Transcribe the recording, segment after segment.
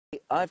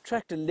I've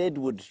tracked a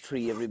leadwood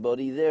tree,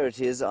 everybody. There it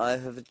is. I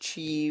have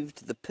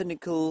achieved the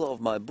pinnacle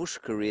of my bush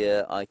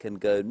career. I can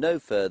go no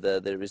further.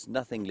 There is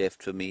nothing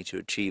left for me to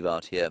achieve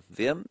out here.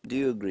 Viam, do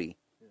you agree?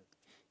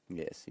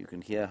 Yes, you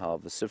can hear how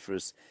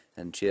vociferous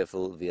and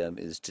cheerful Viam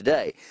is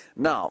today.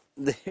 Now,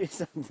 there is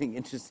something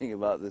interesting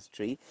about this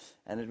tree,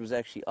 and it was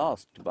actually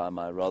asked by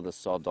my rather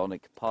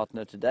sardonic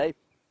partner today.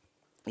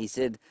 He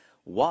said,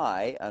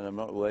 why, and I'm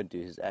not worried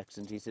to his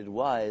accent, he said,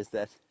 why is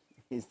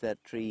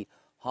that tree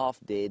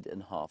half dead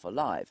and half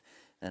alive?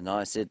 And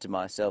I said to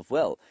myself,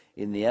 well,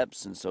 in the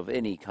absence of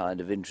any kind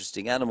of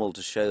interesting animal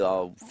to show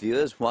our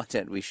viewers, why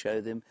don't we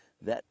show them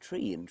that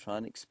tree and try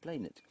and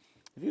explain it?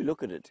 If you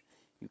look at it,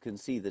 you can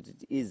see that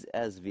it is,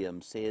 as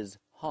Viam says,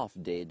 half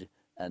dead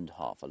and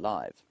half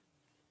alive.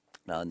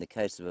 Now, in the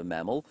case of a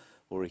mammal,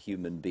 or a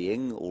human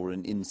being, or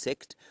an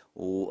insect,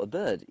 or a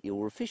bird,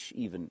 or a fish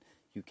even,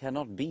 you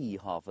cannot be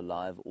half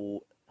alive or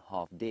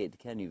half dead,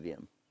 can you,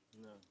 Viam?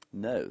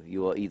 No,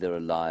 you are either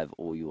alive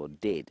or you are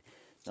dead.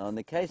 Now, in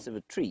the case of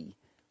a tree,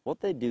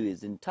 what they do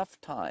is, in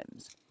tough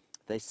times,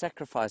 they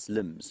sacrifice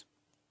limbs.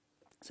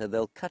 So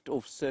they'll cut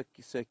off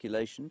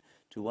circulation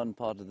to one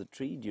part of the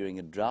tree during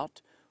a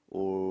drought,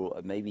 or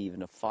maybe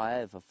even a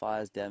fire, if a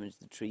fire's damaged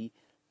the tree,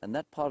 and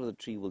that part of the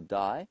tree will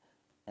die,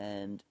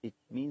 and it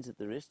means that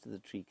the rest of the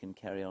tree can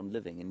carry on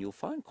living. And you'll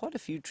find quite a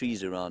few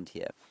trees around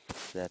here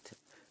that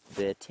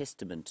bear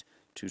testament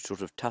to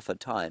sort of tougher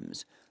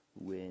times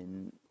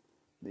when,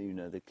 you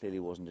know, there clearly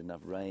wasn't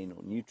enough rain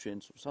or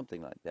nutrients or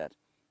something like that,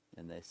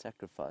 and they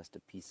sacrificed a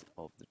piece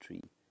of the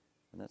tree.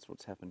 And that's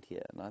what's happened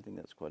here, and I think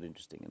that's quite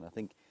interesting. And I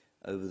think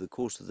over the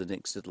course of the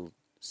next little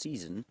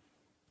season,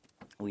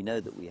 we know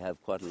that we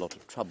have quite a lot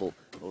of trouble,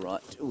 all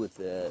right, with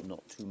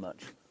not too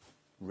much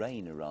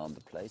rain around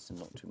the place and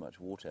not too much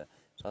water.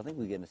 So I think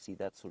we're going to see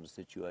that sort of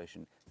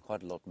situation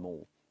quite a lot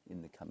more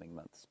in the coming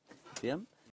months. Viam?